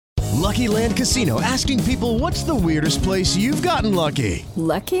Lucky Land Casino, asking people, what's the weirdest place you've gotten lucky?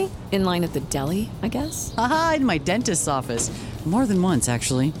 Lucky? In line at the deli, I guess? Aha, in my dentist's office. More than once,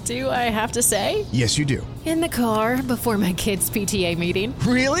 actually. Do I have to say? Yes, you do. In the car before my kids' PTA meeting.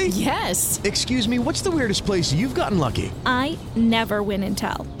 Really? Yes. Excuse me, what's the weirdest place you've gotten lucky? I never win and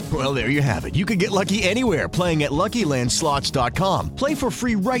tell. Well, there you have it. You can get lucky anywhere, playing at LuckyLandSlots.com. Play for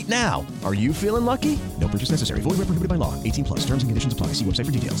free right now. Are you feeling lucky? No purchase necessary. Void where prohibited by law. 18 plus. Terms and conditions apply. See website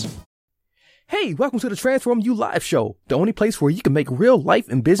for details. Hey, welcome to the Transform You Live show, the only place where you can make real life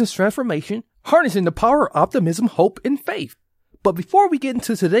and business transformation, harnessing the power of optimism, hope, and faith. But before we get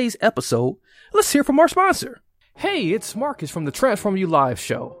into today's episode, let's hear from our sponsor. Hey, it's Marcus from the Transform You Live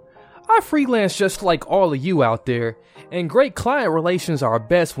show. I freelance just like all of you out there, and great client relations are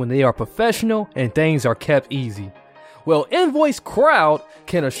best when they are professional and things are kept easy. Well, Invoice Crowd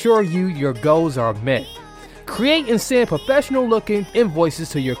can assure you your goals are met. Create and send professional-looking invoices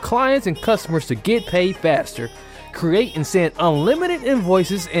to your clients and customers to get paid faster. Create and send unlimited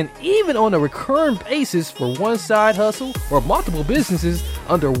invoices and even on a recurring basis for one side hustle or multiple businesses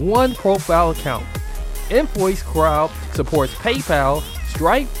under one profile account. Invoice Crowd supports PayPal,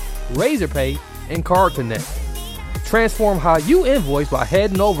 Stripe, Razorpay, and Card Connect. Transform how you invoice by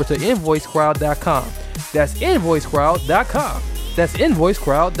heading over to invoicecrowd.com. That's invoicecrowd.com. That's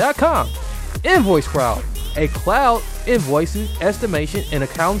invoicecrowd.com. Invoice Crowd, a cloud invoicing, estimation, and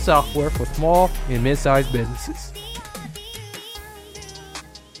accounting software for small and mid-sized businesses.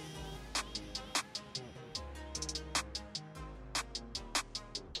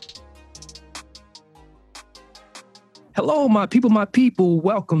 Hello, my people.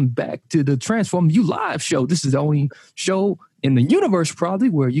 Welcome back to the Transform You Live show. This is the only show in the universe, probably,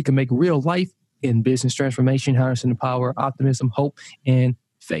 where you can make real life and business transformation, harnessing the power, optimism, hope, and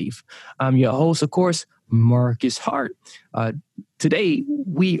faith. I'm your host, of course, Marcus Hart. Today,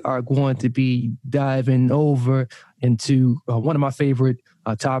 we are going to be diving over into one of my favorite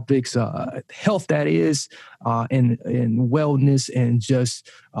topics, health, that is, and wellness, and just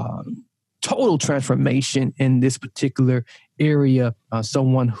total transformation in this particular area.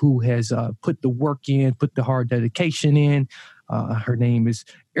 Someone who has put the work in, put the hard dedication in. Her name is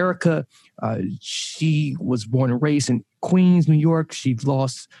Erica. She was born and raised in Queens, New York. She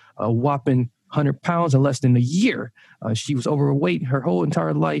lost a whopping 100 pounds in less than a year. She was overweight her whole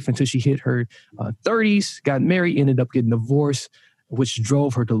entire life until she hit her 30s, got married, ended up getting divorced, which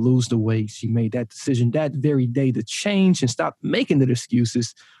drove her to lose the weight. She made that decision that very day to change and stop making the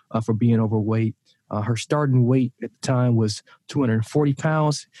excuses for being overweight. Her starting weight at the time was 240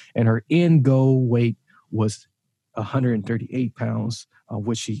 pounds, and her end goal weight was 138 pounds,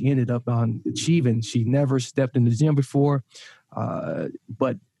 which she ended up on achieving. She never stepped in the gym before,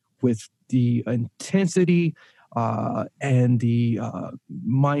 but with the intensity and the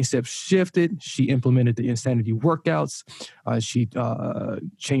mindset shifted, she implemented the Insanity workouts. She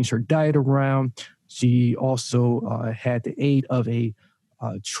changed her diet around. She also had the aid of a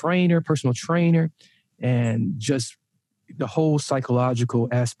personal trainer, and just the whole psychological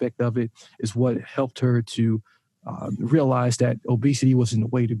aspect of it is what helped her to realize that obesity wasn't the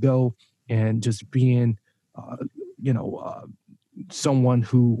way to go, and just being, someone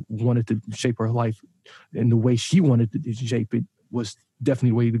who wanted to shape her life in the way she wanted to shape it was definitely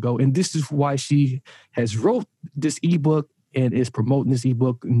the way to go. And this is why she has wrote this ebook and is promoting this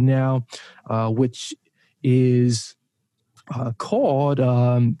ebook now, which is called,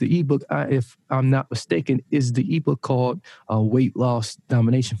 the ebook, if I'm not mistaken, is the ebook called Weight Loss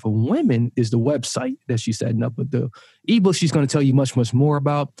Domination for Women, is the website that she's setting up. But the ebook she's going to tell you much, much more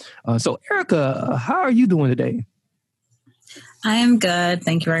about. So Erica, how are you doing today? I am good.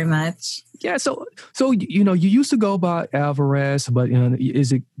 Thank you very much. Yeah. So you used to go by Alvarez, but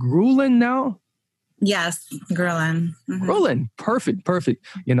is it Grulin now? Yes, Grulin. Mm-hmm. Grulin. Perfect.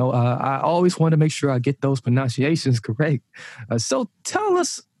 I always want to make sure I get those pronunciations correct. So tell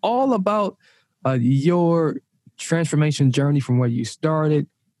us all about your transformation journey from where you started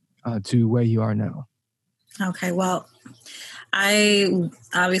to where you are now. Okay. Well, I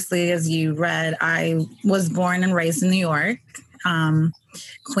obviously, as you read, I was born and raised in New York,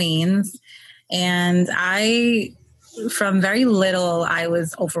 Queens. And from very little, I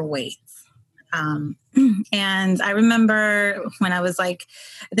was overweight. And I remember when I was I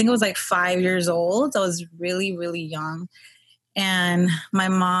think it was 5 years old. I was really, really young. And my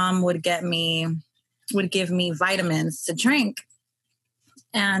mom would give me vitamins to drink.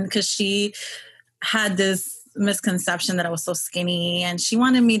 And because she had this misconception that I was so skinny, and she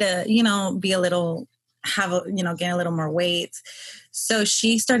wanted me to, be gain a little more weight. So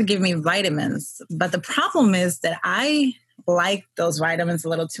she started giving me vitamins. But the problem is that I like those vitamins a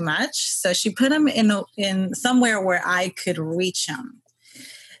little too much. So she put them in somewhere where I could reach them.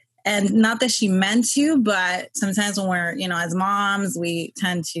 And not that she meant to, but sometimes when we're, as moms, we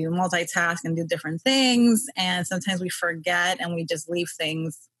tend to multitask and do different things. And sometimes we forget and we just leave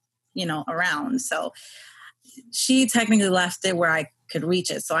things, around. So she technically left it where I could reach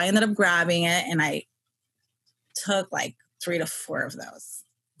it. So I ended up grabbing it and I took like 3 to 4 of those.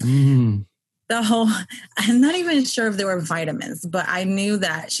 Mm. I'm not even sure if they were vitamins, but I knew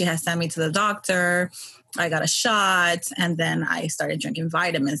that she had sent me to the doctor. I got a shot and then I started drinking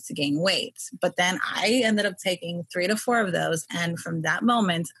vitamins to gain weight. But then I ended up taking 3 to 4 of those. And from that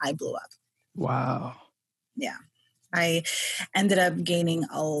moment, I blew up. Wow. Yeah. I ended up gaining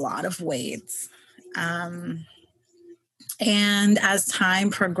a lot of weight. And as time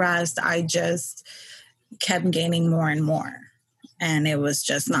progressed, I just kept gaining more and more. And it was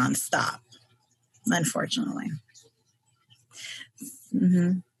just nonstop, unfortunately.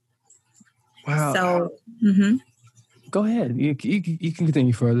 Mm-hmm. Wow. So, go ahead. You can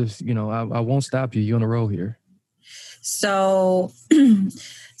continue further. I won't stop you. You're on a roll here. So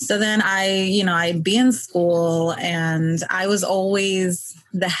then I'd be in school and I was always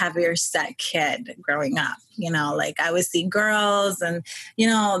the heavier set kid growing up, like I would see girls and,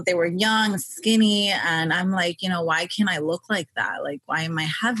 they were young, skinny. And I'm like, why can't I look like that? Like, why am I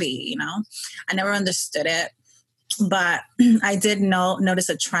heavy? I never understood it, but I did notice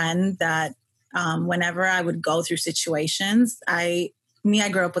a trend that whenever I would go through situations, I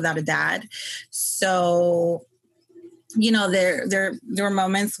grew up without a dad. So, there were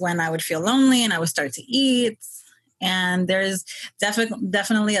moments when I would feel lonely and I would start to eat. And there's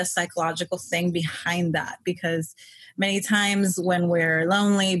definitely a psychological thing behind that, because many times when we're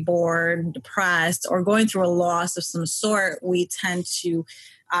lonely, bored, depressed, or going through a loss of some sort, we tend to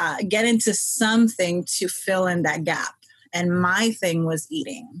get into something to fill in that gap. And my thing was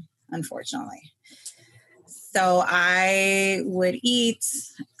eating, unfortunately. So I would eat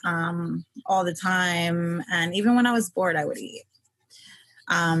all the time. And even when I was bored, I would eat.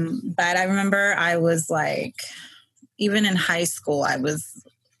 But I remember I was like, even in high school, I was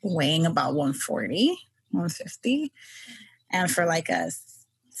weighing about 140, 150. And for like a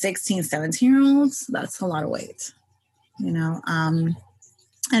 16, 17-year-old, that's a lot of weight, And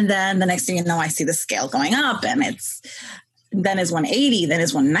then the next thing you know, I see the scale going up and then it's 180, then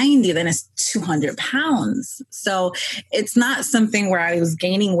it's 190, then it's 200 pounds. So it's not something where I was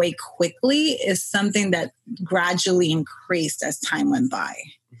gaining weight quickly. It's something that gradually increased as time went by.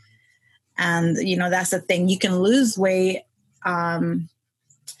 And, that's the thing. You can lose weight, the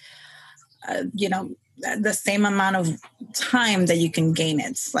same amount of time that you can gain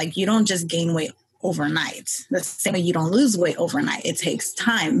it. Like, you don't just gain weight overnight. The same way you don't lose weight overnight. It takes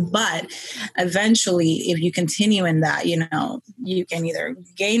time. But eventually, if you continue in that, you can either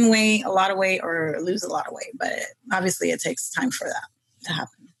gain weight, a lot of weight, or lose a lot of weight. But obviously, it takes time for that to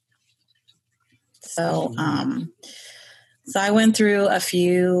happen. So, so I went through a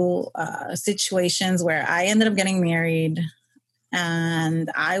few situations where I ended up getting married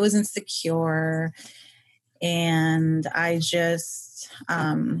and I was insecure and I just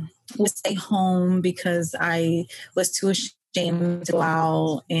would stay home because I was too ashamed to go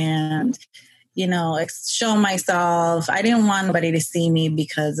out and, show myself. I didn't want anybody to see me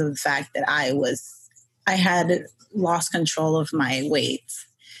because of the fact that I had lost control of my weight.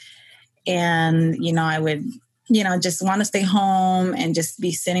 And, I would, just want to stay home and just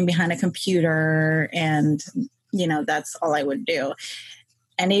be sitting behind a computer. And, that's all I would do.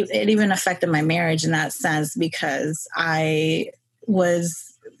 And it even affected my marriage in that sense because I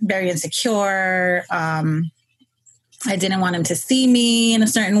was very insecure. I didn't want him to see me in a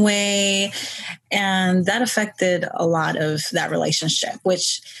certain way. And that affected a lot of that relationship,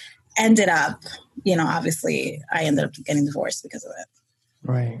 which ended up, obviously I ended up getting divorced because of it.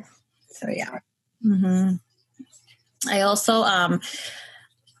 Right. So, yeah. Mm-hmm. I also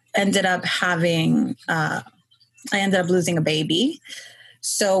ended up losing a baby.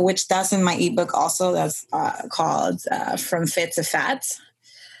 So, which that's in my ebook also. That's called From Fit to Fat.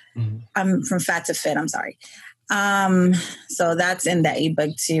 Mm-hmm. From Fat to Fit, I'm sorry. So that's in the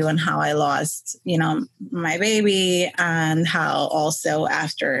ebook too, and how I lost, my baby, and how also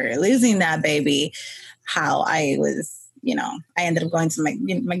after losing that baby, how I was, I ended up going to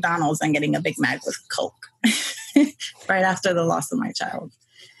McDonald's and getting a Big Mac with Coke right after the loss of my child.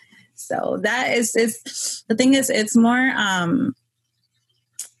 So that is the thing is, it's more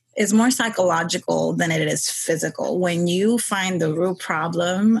psychological than it is physical. When you find the root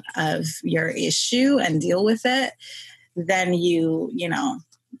problem of your issue and deal with it, then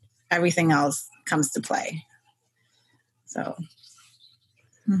everything else comes to play. So,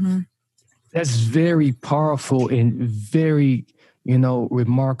 mhm. That's very powerful and very,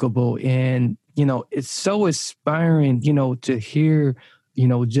 remarkable. And, it's so inspiring, to hear,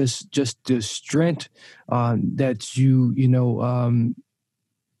 just the strength that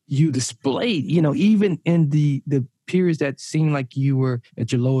you displayed, even in the periods that seemed like you were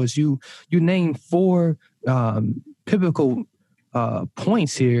at your lowest. You named four pivotal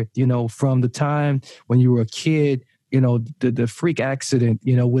points here, from the time when you were a kid, the freak accident,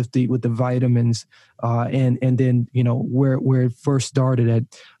 with the vitamins, and then, where it first started at,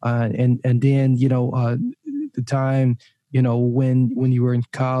 and then, the time, when you were in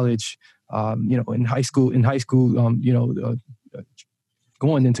college, in high school,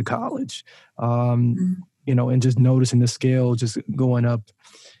 going into college, and just noticing the scale just going up,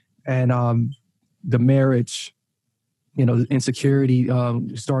 and the marriage, the insecurity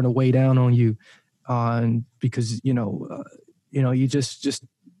starting to weigh down on you, because you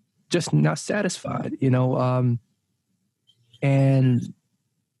just not satisfied, and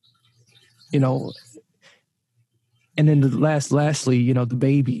and then lastly, the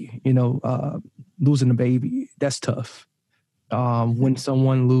baby, losing the baby, that's tough. When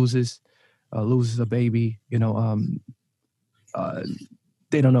someone loses a baby, they don't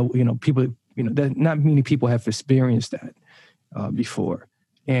know, people, that not many people have experienced that before.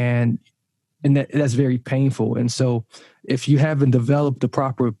 And that's very painful. And so if you haven't developed the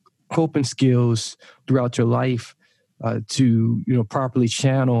proper coping skills throughout your life to, properly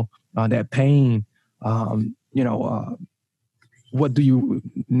channel that pain, what do you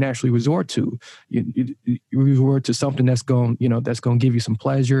naturally resort to? You resort to something that's going to give you some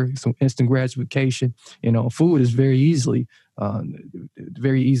pleasure, some instant gratification. Food is very easy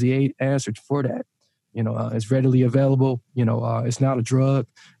answer for that. It's readily available. It's not a drug.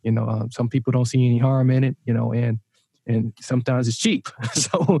 Some people don't see any harm in it. And sometimes it's cheap.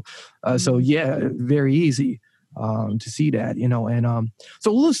 So yeah, very easy to see that. And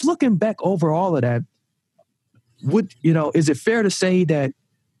so looking back over all of that, is it fair to say that,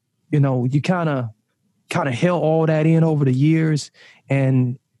 you kind of held all that in over the years,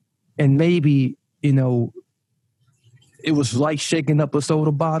 and maybe, it was like shaking up a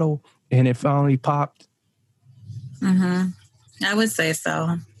soda bottle and it finally popped? Mm-hmm. I would say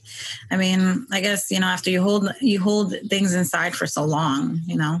so. I mean, I guess, after you hold things inside for so long,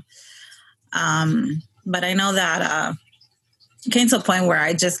 but I know that it came to a point where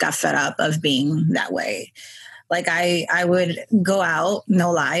I just got fed up of being that way. Like I would go out,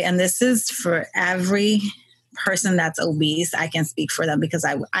 no lie. And this is for every person that's obese. I can speak for them because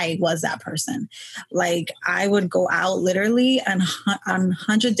I was that person. Like I would go out literally on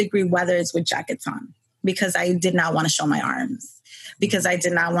 100-degree weathers with jackets on because I did not want to show my arms, because I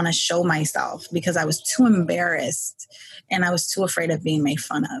did not want to show myself, because I was too embarrassed and I was too afraid of being made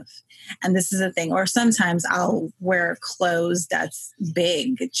fun of. And this is the thing. Or sometimes I'll wear clothes that's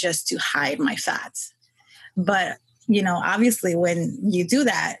big just to hide my fat. But, obviously when you do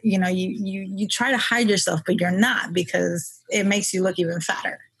that, you try to hide yourself, but you're not, because it makes you look even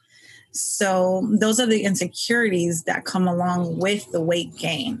fatter. So those are the insecurities that come along with the weight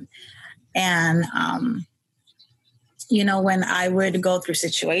gain. And, when I would go through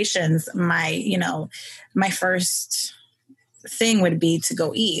situations, my first thing would be to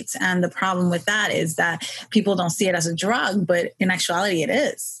go eat. And the problem with that is that people don't see it as a drug, but in actuality it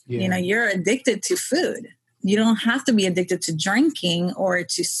is. Yeah. You're addicted to food. You don't have to be addicted to drinking or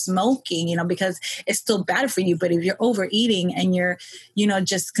to smoking, because it's still bad for you. But if you're overeating and you're,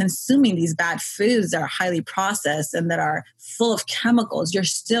 just consuming these bad foods that are highly processed and that are full of chemicals, you're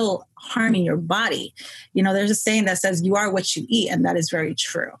still harming your body. There's a saying that says you are what you eat. And that is very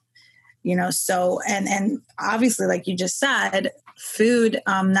true. So, and obviously, like you just said, food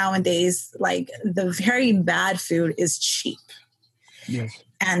nowadays, like the very bad food is cheap. Yes.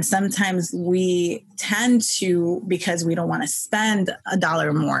 And sometimes we tend to, because we don't want to spend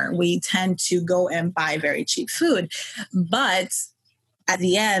 $1 more, we tend to go and buy very cheap food. But at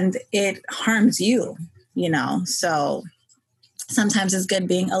the end, it harms you, so sometimes it's good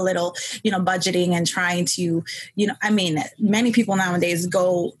being a little, budgeting and trying to, many people nowadays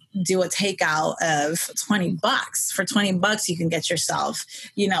go do a takeout of $20. For $20, you can get yourself,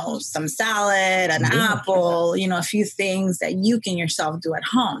 some salad, an apple, a few things that you can yourself do at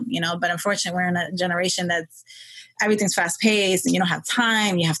home, but unfortunately we're in a generation that's everything's fast paced and you don't have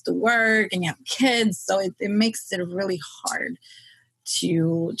time, you have to work and you have kids. So it makes it really hard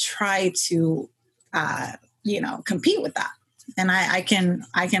to try to, compete with that. And I can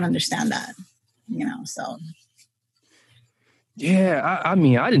understand that, so. Yeah, I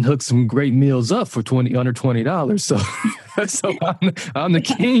mean, I didn't hook some great meals up for under $20. So, so I'm the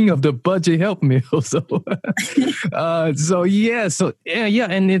king of the budget help meal. So, yeah,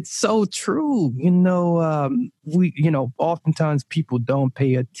 and it's so true. Oftentimes people don't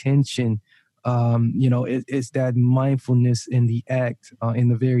pay attention. It's that mindfulness in the act, in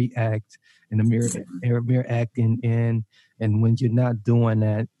the very act, in the mere acting, and when you're not doing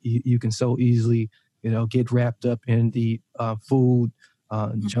that, you can so easily get wrapped up in the food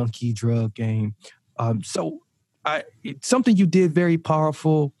junkie drug game. Something you did very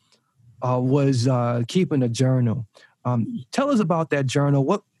powerful was keeping a journal. Tell us about that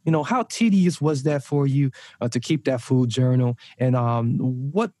journal. How tedious was that for you to keep that food journal? And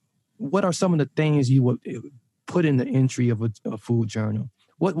what are some of the things you would put in the entry of a food journal?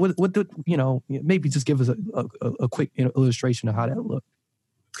 Maybe just give us a quick illustration of how that looked.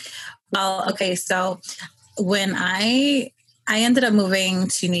 Well, okay. So when I ended up moving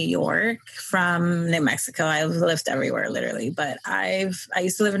to New York from New Mexico, I've lived everywhere literally, but I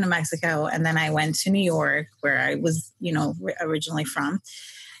used to live in New Mexico, and then I went to New York where I was, originally from.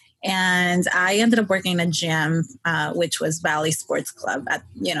 And I ended up working in a gym, which was Valley Sports Club.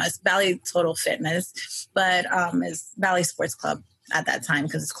 It's Valley Total Fitness, but it's Valley Sports Club at that time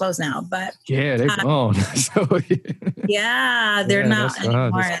because it's closed now. But yeah, they've gone. Yeah, they're not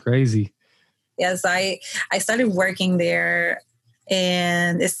anymore. That's crazy. Yes, I started working there,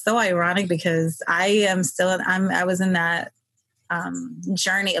 and it's so ironic because I was in that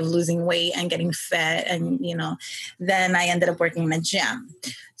journey of losing weight and getting fit, and then I ended up working in a gym.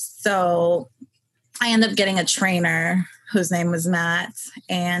 So I ended up getting a trainer whose name was Matt,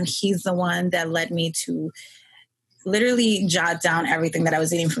 and he's the one that led me to literally jot down everything that I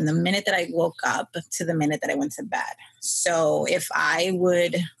was eating from the minute that I woke up to the minute that I went to bed. So if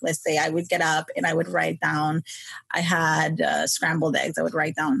let's say I would get up and I would write down, I had scrambled eggs, I would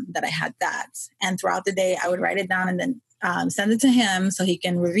write down that I had that. And throughout the day, I would write it down and then send it to him so he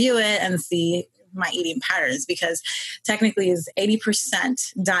can review it and see my eating patterns, because technically it's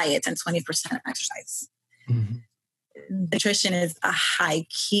 80% diet and 20% exercise. Mm-hmm. Nutrition is a high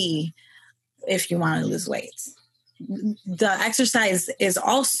key if you want to lose weight. The exercise is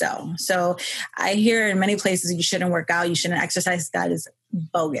also. So I hear in many places you shouldn't work out, you shouldn't exercise. That is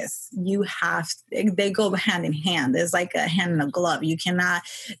bogus. They go hand in hand. There's like a hand in a glove. You cannot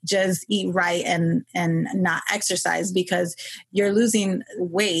just eat right and not exercise, because you're losing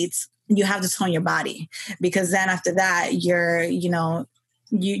weight. You have to tone your body, because then after that, you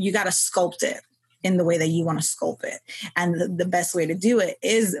got to sculpt it in the way that you want to sculpt it. And the best way to do it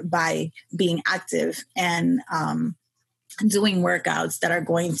is by being active and doing workouts that are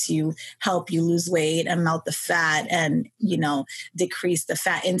going to help you lose weight and melt the fat and, decrease the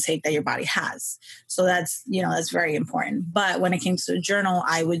fat intake that your body has. So that's very important. But when it came to a journal,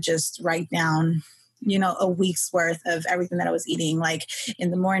 I would just write down a week's worth of everything that I was eating. Like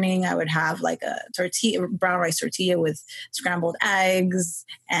in the morning, I would have like a brown rice tortilla with scrambled eggs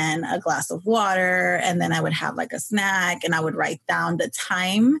and a glass of water. And then I would have like a snack, and I would write down the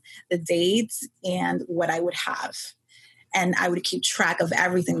time, the dates, and what I would have. And I would keep track of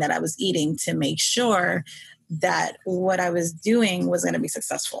everything that I was eating to make sure that what I was doing was going to be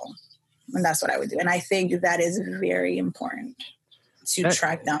successful. And that's what I would do. And I think that is very important to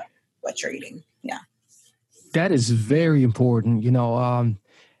track down what you're eating. Yeah. That is very important,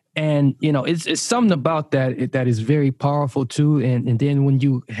 it's something about that is very powerful too. And then when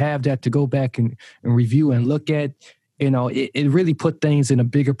you have that to go back and review and look at, it really put things in a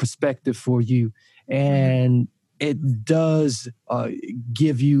bigger perspective for you. And it does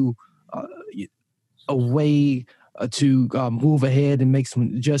give you a way to move ahead and make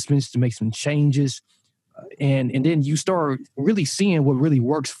some adjustments, to make some changes. And then you start really seeing what really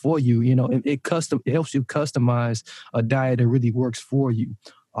works for you. It helps you customize a diet that really works for you.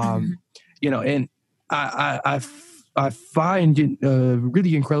 And I find it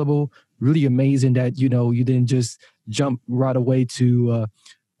really incredible, really amazing that you didn't just jump right away to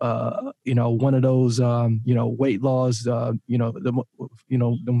one of those weight loss the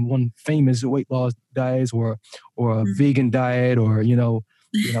one famous weight loss diets or a vegan diet or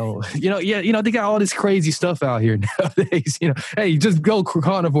they got all this crazy stuff out here nowadays. Hey, just go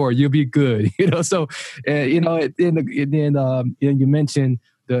carnivore, you'll be good. So and then you mentioned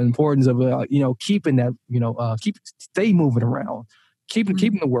the importance of keeping that stay moving around,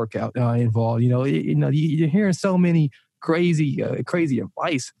 keeping the workout involved. You're hearing so many crazy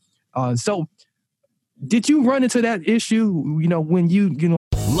advice. So did you run into that issue when you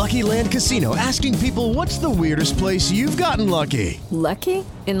Lucky Land Casino, asking people, what's the weirdest place you've gotten lucky? Lucky?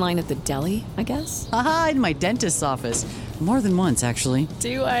 In line at the deli, I guess? Aha, in my dentist's office. More than once, actually.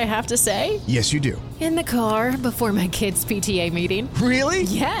 Do I have to say? Yes, you do. In the car before my kids' PTA meeting. Really?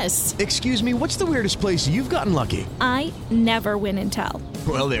 Yes. Excuse me, what's the weirdest place you've gotten lucky? I never win and tell.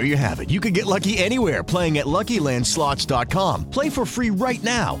 Well, there you have it. You can get lucky anywhere, playing at LuckyLandSlots.com. Play for free right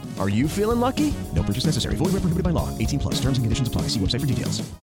now. Are you feeling lucky? No purchase necessary. Void where prohibited by law. 18+. Terms and conditions apply. See website for details.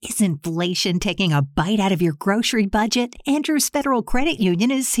 Is inflation taking a bite out of your grocery budget? Andrews Federal Credit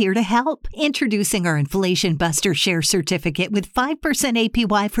Union is here to help. Introducing our Inflation Buster Share Certificate with 5%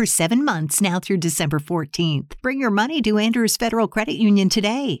 APY for 7 months now through December 14th. Bring your money to Andrews Federal Credit Union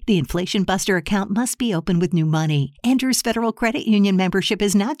today. The Inflation Buster account must be open with new money. Andrews Federal Credit Union membership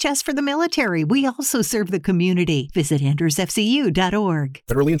is not just for the military. We also serve the community. Visit andrewsfcu.org.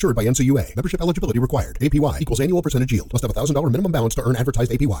 Federally insured by NCUA. Membership eligibility required. APY equals annual percentage yield. Must have $1,000 minimum balance to earn advertised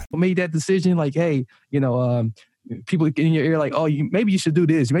APY. Made that decision like, hey, people in your ear like, oh, maybe you should do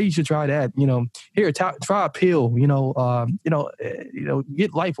this, maybe you should try that, here, try a pill, get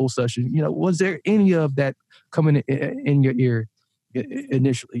liposuction. Was there any of that coming in your ear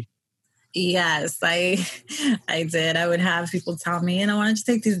initially? Yes, I did. I would have people tell me, why don't you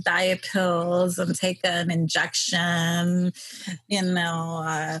take these diet pills and take an injection,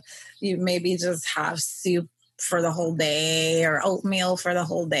 you maybe just have soup for the whole day or oatmeal for the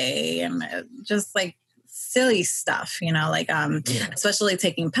whole day, and just like silly stuff, especially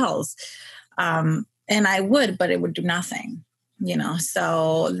taking pills. And I would, but it would do nothing,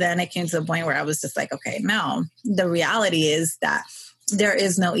 So then it came to the point where I was just like, okay, no, the reality is that there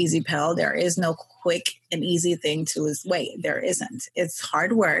is no easy pill. There is no quick and easy thing to lose weight. There isn't. It's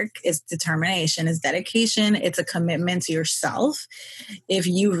hard work. It's determination. It's dedication. It's a commitment to yourself. If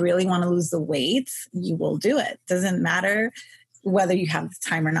you really want to lose the weight, you will do it. Doesn't matter whether you have the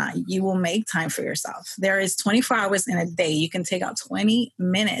time or not. You will make time for yourself. There is 24 hours in a day. You can take out 20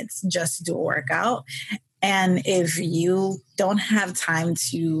 minutes just to do a workout. And if you don't have time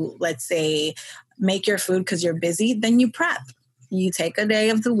to, let's say, make your food because you're busy, then you prep. You take a day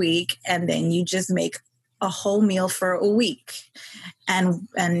of the week and then you just make a whole meal for a week. And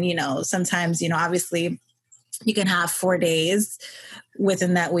sometimes, obviously you can have 4 days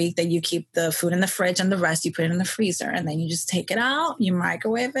within that week that you keep the food in the fridge and the rest you put it in the freezer. And then you just take it out, you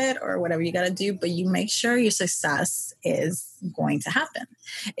microwave it or whatever you got to do, but you make sure your success is going to happen.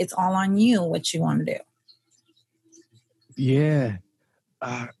 It's all on you, what you want to do. Yeah.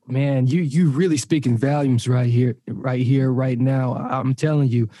 Man, you really speaking volumes right here, right now. I'm telling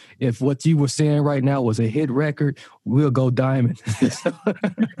you, if what you were saying right now was a hit record, we'll go diamond.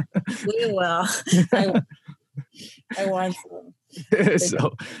 We will. I want to.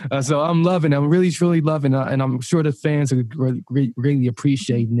 So I'm loving. I'm really, truly loving, and I'm sure the fans are really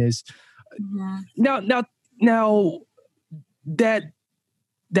appreciating this. Mm-hmm. Now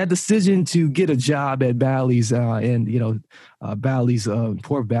that decision to get a job at Bally's, Bally's,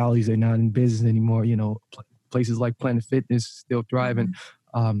 poor Bally's, they're not in business anymore. Places like Planet Fitness still thriving.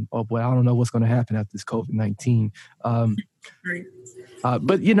 Mm-hmm. Oh boy, I don't know what's going to happen after this COVID-19.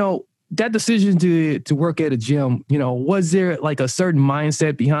 But that decision to work at a gym, was there like a certain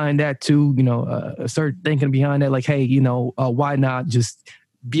mindset behind that too? A certain thinking behind that, like, hey, why not just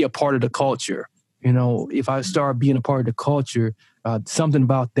be a part of the culture? If I start being a part of the culture, something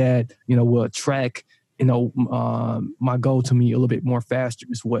about that, will attract, my goal to me a little bit more faster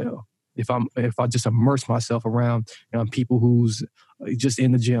as well. If I just immerse myself around people who's just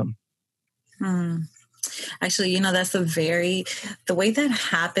in the gym. Actually, that's the way that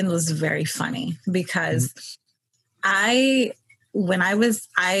happened was very funny because when I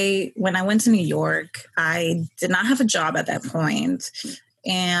went to New York, I did not have a job at that point.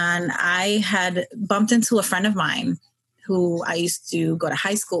 And I had bumped into a friend of mine who I used to go to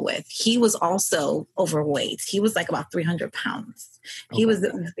high school with. He was also overweight. He was like about 300 pounds. He was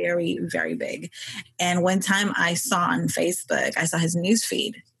very, very big. And one time I saw on Facebook, I saw his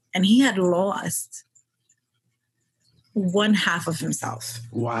newsfeed, and he had lost 1/2 of himself.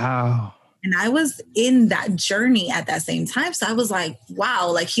 Wow. And I was in that journey at that same time. So I was like,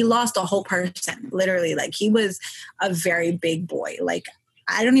 wow, like he lost a whole person, literally. Like he was a very big boy. Like,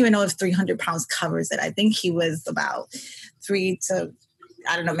 I don't even know if 300 pounds covers it. I think he was about 3 to,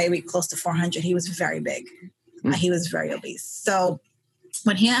 I don't know, maybe close to 400. He was very big. He was very obese. So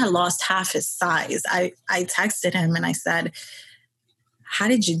when he had lost half his size, I texted him and I said, how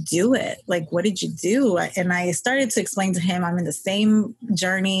did you do it? Like, what did you do? And I started to explain to him, I'm in the same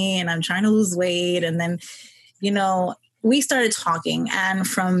journey and I'm trying to lose weight. And then, we started talking. And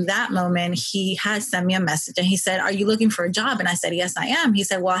from that moment, he had sent me a message and he said, "Are you looking for a job?" And I said, "Yes, I am." He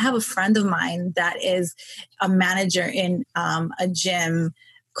said, "Well, I have a friend of mine that is a manager in a gym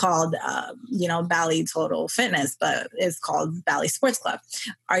called, Bally Total Fitness, but it's called Bally Sports Club.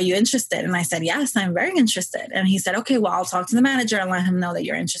 Are you interested?" And I said, "Yes, I'm very interested." And he said, "Okay, well, I'll talk to the manager and let him know that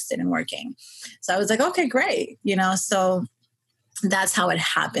you're interested in working." So I was like, "Okay, great." So that's how it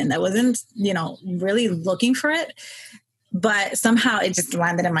happened. I wasn't, really looking for it, but somehow it just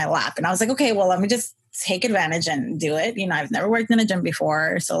landed in my lap. And I was like, "Okay, well, let me just take advantage and do it." I've never worked in a gym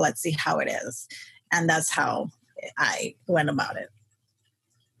before, so let's see how it is. And that's how I went about it.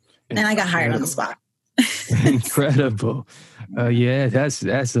 And I got hired on the spot. Incredible. Yeah, that's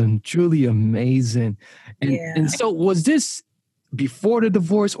truly amazing. And so was this before the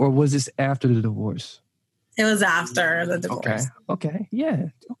divorce or was this after the divorce? It was after the divorce. Okay. Yeah.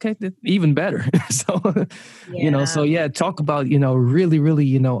 Okay. Even better. So, talk about, really,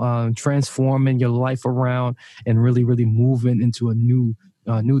 really, transforming your life around and really, really moving into a new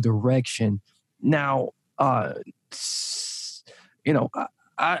direction. Now,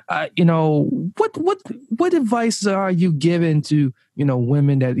 what advice are you giving to,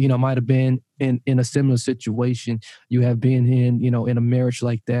 women that, might have been in a similar situation? You have been in a marriage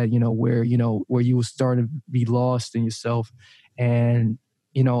like that, where you were starting to be lost in yourself and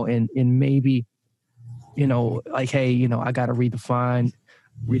maybe, like, hey, I got to redefine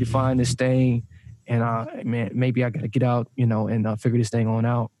this thing. And maybe I got to get out, and figure this thing on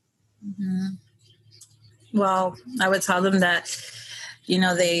out. Mm-hmm. Well, I would tell them that,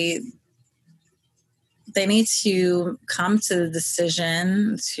 they need to come to the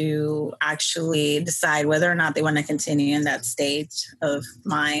decision to actually decide whether or not they want to continue in that state of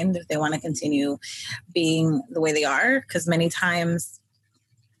mind, if they want to continue being the way they are. Because many times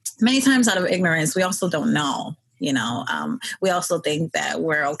out of ignorance, we also don't know, we also think that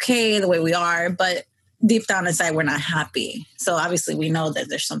we're okay the way we are, but deep down inside, we're not happy. So obviously we know that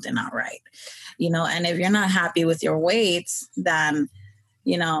there's something not right, and if you're not happy with your weight, then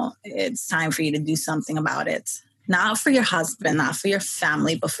it's time for you to do something about it. Not for your husband, not for your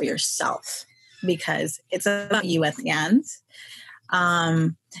family, but for yourself, because it's about you at the end.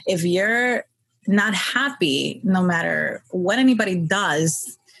 If you're not happy, no matter what anybody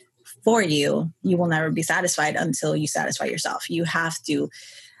does for you, you will never be satisfied until you satisfy yourself. You have to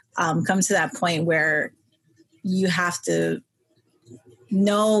come to that point where you have to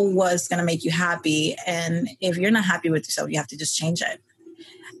know what's going to make you happy. And if you're not happy with yourself, you have to just change it.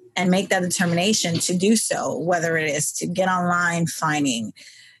 And make that determination to do so, whether it is to get online, finding,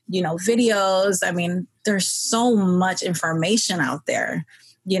 videos. I mean, there's so much information out there,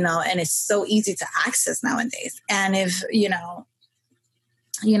 and it's so easy to access nowadays. And if,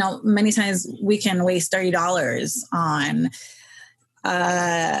 many times we can waste $30 on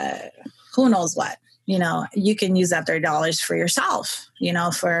who knows what. You can use that $30 for yourself,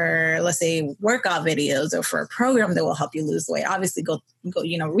 for, let's say, workout videos or for a program that will help you lose weight. Obviously, go,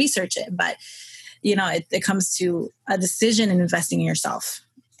 research it. But, it comes to a decision in investing in yourself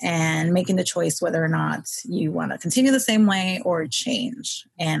and making the choice whether or not you want to continue the same way or change.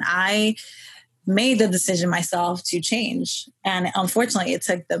 And I made the decision myself to change. And unfortunately, it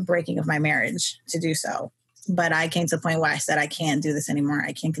took the breaking of my marriage to do so. But I came to the point where I said, I can't do this anymore.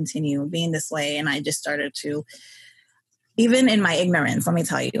 I can't continue being this way. And I just started to, even in my ignorance, let me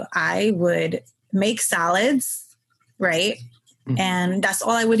tell you, I would make salads, right? Mm-hmm. And that's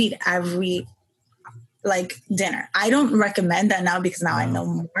all I would eat every, dinner. I don't recommend that now because now I know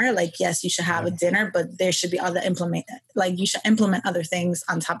more. Yes, you should have a dinner, but there should be you should implement other things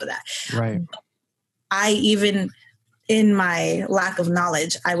on top of that. Right. I even, in my lack of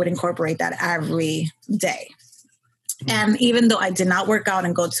knowledge, I would incorporate that every day. And even though I did not work out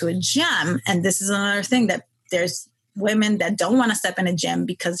and go to a gym, and this is another thing, that there's women that don't want to step in a gym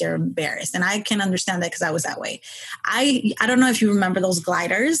because they're embarrassed. And I can understand that because I was that way. I don't know if you remember those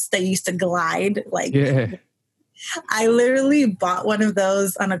gliders that used to glide. Yeah. I literally bought one of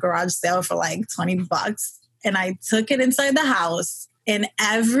those on a garage sale for $20. And I took it inside the house. And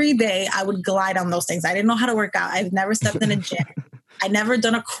every day I would glide on those things. I didn't know how to work out. I've never stepped in a gym. I never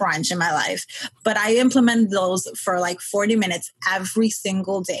done a crunch in my life, but I implemented those for 40 minutes every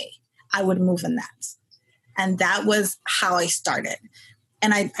single day. I would move in that. And that was how I started.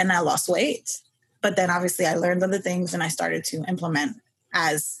 And I lost weight, but then obviously I learned other things and I started to implement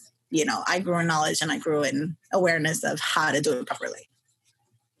as, I grew in knowledge and I grew in awareness of how to do it properly.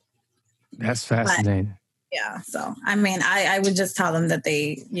 That's fascinating. Yeah. So, I would just tell them that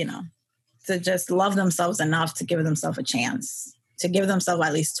they, to just love themselves enough to give themselves a chance to give themselves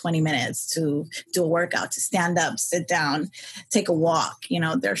at least 20 minutes to do a workout, to stand up, sit down, take a walk.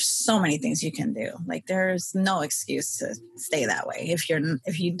 There's so many things you can do. Like, there's no excuse to stay that way if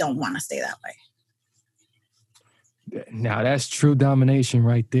you don't want to stay that way. Now that's true domination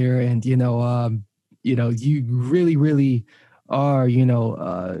right there. And, you really, really are,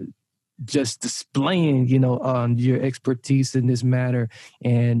 just displaying, your expertise in this matter.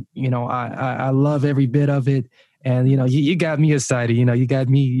 And, I love every bit of it. And, you got me excited, you got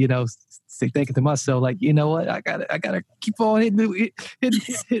me, thinking to myself, like, you know what, I gotta keep on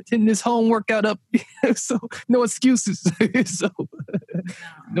hitting this home workout up. So no excuses.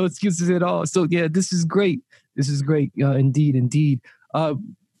 No excuses at all. So yeah, this is great. This is great. Indeed. I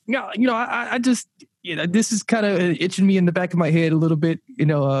just, this is kind of itching me in the back of my head a little bit,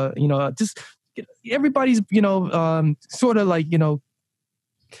 just everybody's, sort of like,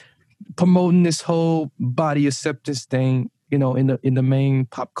 promoting this whole body acceptance thing, in the main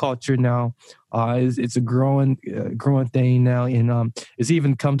pop culture now. It's a growing thing now. And it's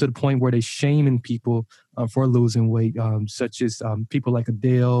even come to the point where they're shaming people for losing weight, such as people like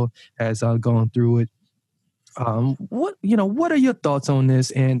Adele has gone through it. What are your thoughts on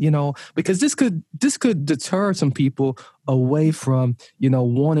this? And, because this could deter some people away from,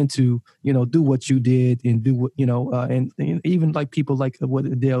 wanting to, do what you did and do what, and even like people like what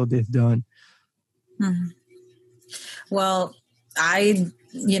Adele has done. Mm-hmm. Well, I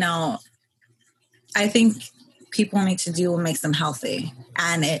think people need to do what makes them healthy,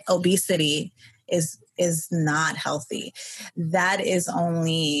 and obesity is not healthy. That is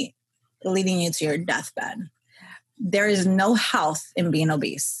only leading you to your deathbed. There is no health in being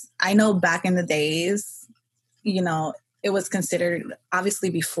obese. I know back in the days, it was considered, obviously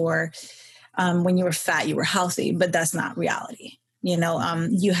before, when you were fat, you were healthy, but that's not reality.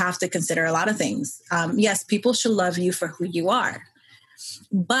 You have to consider a lot of things. Yes, people should love you for who you are,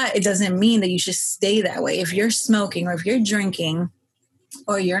 but it doesn't mean that you should stay that way. If you're smoking or if you're drinking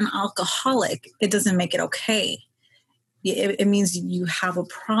or you're an alcoholic, it doesn't make it okay. It means you have a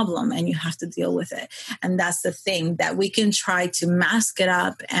problem and you have to deal with it. And that's the thing, that we can try to mask it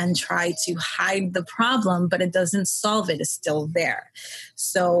up and try to hide the problem, but it doesn't solve it. It's still there.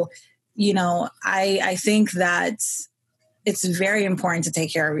 So, I think that it's very important to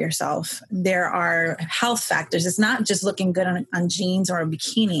take care of yourself. There are health factors. It's not just looking good on jeans or a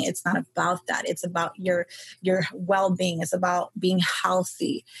bikini. It's not about that. It's about your well-being. It's about being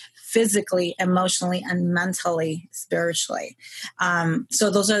healthy physically, emotionally, and mentally, spiritually.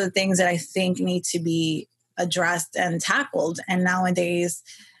 So those are the things that I think need to be addressed and tackled. And nowadays,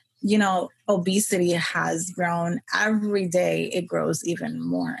 obesity has grown. Every day it grows even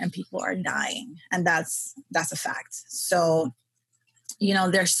more and people are dying. And that's a fact. So,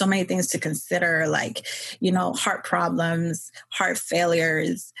 there's so many things to consider, like, heart problems, heart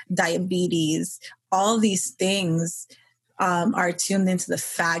failures, diabetes, all these things are tuned into the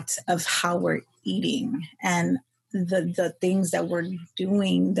fact of how we're eating and the things that we're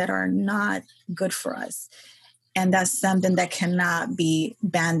doing that are not good for us. And that's something that cannot be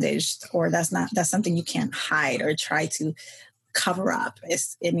bandaged, or that's something you can't hide or try to cover up.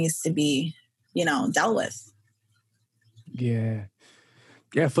 It needs to be, dealt with. Yeah.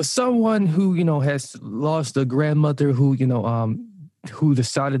 Yeah. For someone who, has lost a grandmother who, who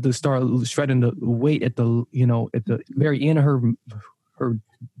decided to start shredding the weight at the very end of her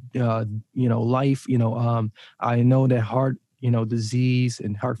life, I know that heart, disease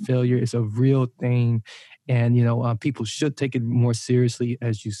and heart failure is a real thing. And, people should take it more seriously,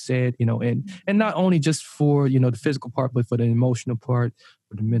 as you said, and not only just for, the physical part, but for the emotional part,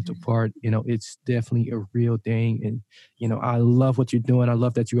 for the mental part, it's definitely a real thing. And, I love what you're doing. I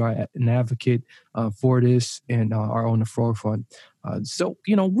love that you are an advocate for this and are on the forefront. So,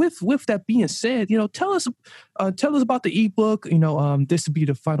 with that being said, tell us about the ebook. This would be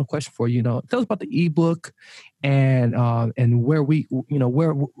the final question for you. Tell us about the ebook and where we,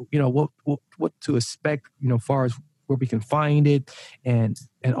 what to expect, as far as where we can find it and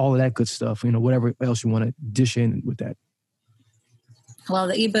all of that good stuff. Whatever else you want to dish in with that. Well,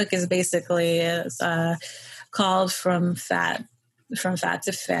 the ebook is basically called From Fat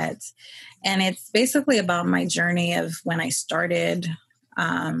to Fit. And it's basically about my journey of when I started,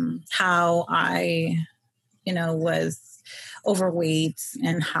 how I, was overweight,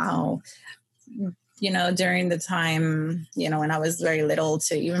 and how, during the time, when I was very little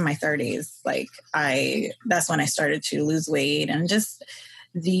to even my 30s, that's when I started to lose weight, and just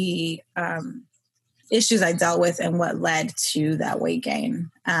the issues I dealt with and what led to that weight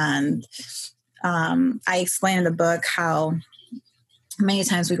gain. And I explain in the book how many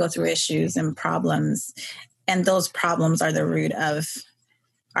times we go through issues and problems, And those problems are the root of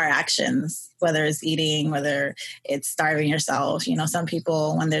our actions, whether it's eating, whether it's starving yourself. Some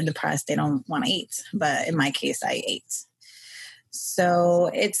people, when they're depressed, they don't want to eat. But in my case, I ate.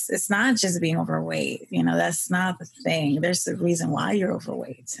 So it's not just being overweight. That's not the thing. There's a reason why you're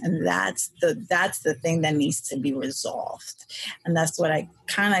overweight. And that's the thing that needs to be resolved. And that's what I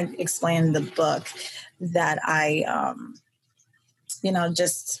kind of explained in the book, that I,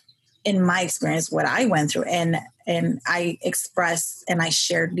 just in my experience, what I went through, and I expressed and I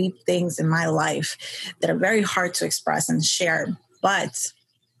shared deep things in my life that are very hard to express and share, but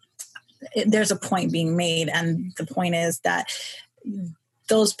there's a point being made. And the point is that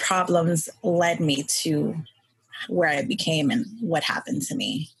those problems led me to where I became and what happened to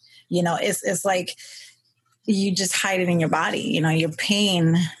me. It's like you just hide it in your body. Your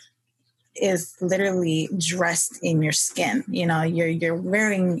pain is literally dressed in your skin. You're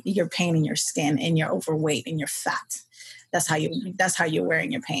wearing your pain in your skin, and you're overweight and you're fat. That's how you're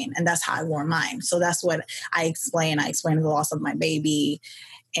wearing your pain. And that's how I wore mine. So that's what I explain. I explained the loss of my baby,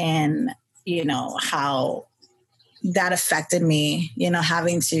 and, how that affected me,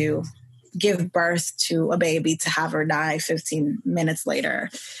 having to give birth to a baby to have her die 15 minutes later,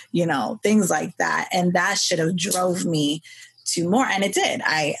 things like that. And that should have drove me to more. And it did.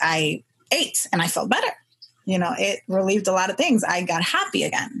 I ate and I felt better. It relieved a lot of things. I got happy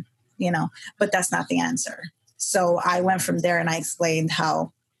again, but that's not the answer. So I went from there, and I explained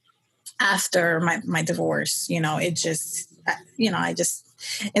how after my divorce, it just, I just,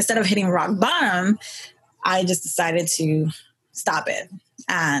 instead of hitting rock bottom, I just decided to stop it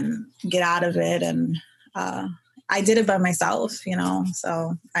and get out of it. And I did it by myself,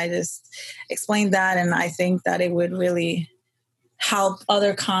 so I just explained that. And I think that it would really help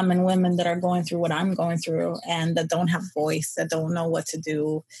other common women that are going through what I'm going through, and that don't have voice, that don't know what to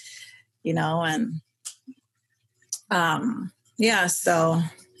do, and so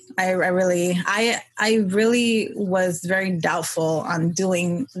I really was very doubtful on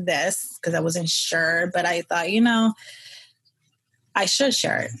doing this because I wasn't sure, but I thought, I should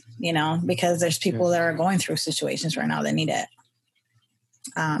share it, because there's people that are going through situations right now that need it.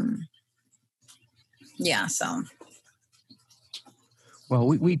 So. Well,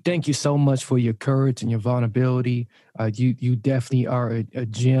 we thank you so much for your courage and your vulnerability. You definitely are a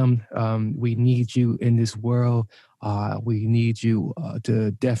gem. We need you in this world. We need you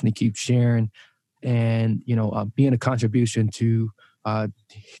to definitely keep sharing and, being a contribution to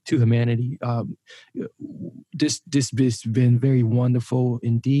humanity. This has been very wonderful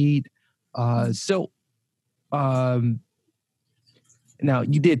indeed. Now,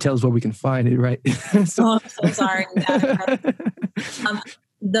 you did tell us where we can find it, right? I'm so sorry.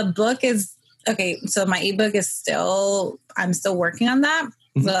 The book is, okay, so my ebook is I'm still working on that.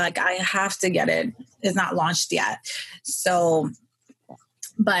 Mm-hmm. So I have to get it. It's not launched yet. So,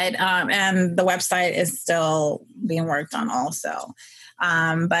 but, and the website is still being worked on also.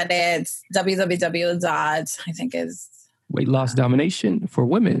 But it's Weight Loss Domination for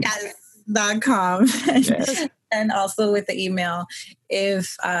Women. .com. Yes. And also with the email,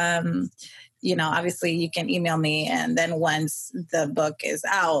 if, obviously you can email me, and then once the book is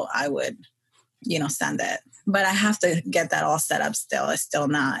out, I would, send it. But I have to get that all set up still. It's still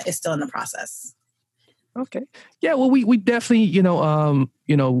in the process. Okay. Yeah. Well, we definitely,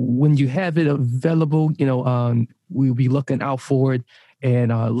 when you have it available, we'll be looking out for it.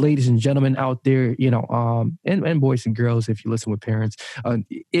 And ladies and gentlemen out there, and boys and girls, if you listen with parents,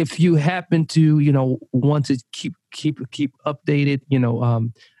 if you happen to, want to keep updated,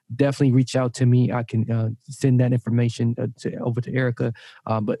 definitely reach out to me. I can send that information over to Erica.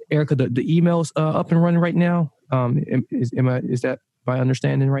 But Erica, the email's up and running right now. Is that my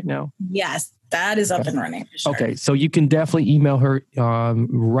understanding right now? Yes, that is up and running. For sure. Okay, so you can definitely email her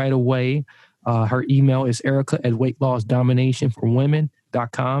right away. Her email is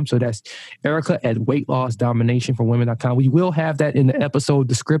erica@weightlossdominationforwomen.com. So that's erica@weightlossdominationforwomen.com. We will have that in the episode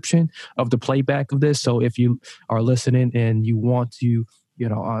description of the playback of this. So if you are listening and you want to,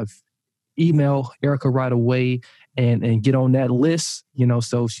 email Erica right away and get on that list,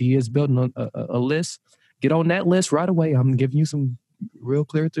 so she is building a list. Get on that list right away. I'm giving you some real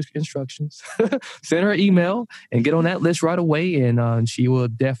clear instructions. Send her an email and get on that list right away, and she will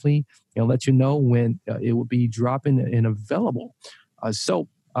definitely let you know when it will be dropping and available.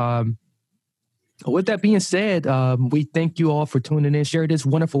 With that being said, we thank you all for tuning in. Share this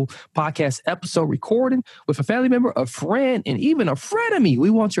wonderful podcast episode recording with a family member, a friend, and even a frenemy.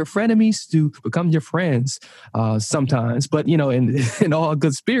 We want your frenemies to become your friends sometimes. But, in all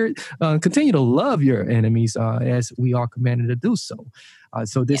good spirit, continue to love your enemies as we are commanded to do so.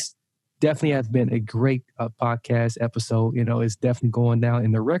 definitely has been a great podcast episode. You know, it's definitely going down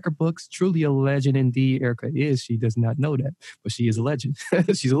in the record books. Truly a legend indeed. Erica is. She does not know that, but she is a legend.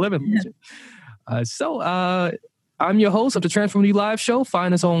 She's a living legend. I'm your host of the Transform You Live show.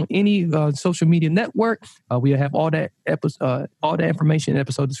 Find us on any social media network. We have all that information in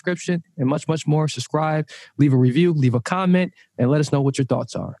episode description and much, much more. Subscribe, leave a review, leave a comment, and let us know what your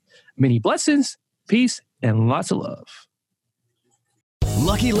thoughts are. Many blessings, peace, and lots of love.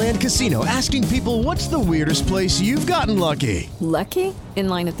 Lucky Land Casino, asking people, what's the weirdest place you've gotten lucky? Lucky? In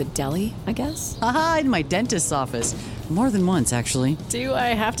line at the deli, I guess? Aha, in my dentist's office. More than once, actually. Do I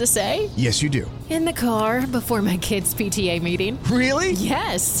have to say? Yes, you do. In the car before my kids' PTA meeting. Really?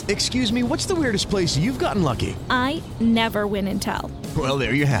 Yes. Excuse me, what's the weirdest place you've gotten lucky? I never win and tell. Well,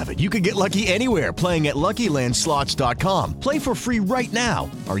 there you have it. You can get lucky anywhere, playing at LuckyLandSlots.com. Play for free right now.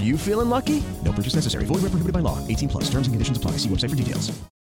 Are you feeling lucky? No purchase necessary. Void where prohibited by law. 18+. Terms and conditions apply. See website for details.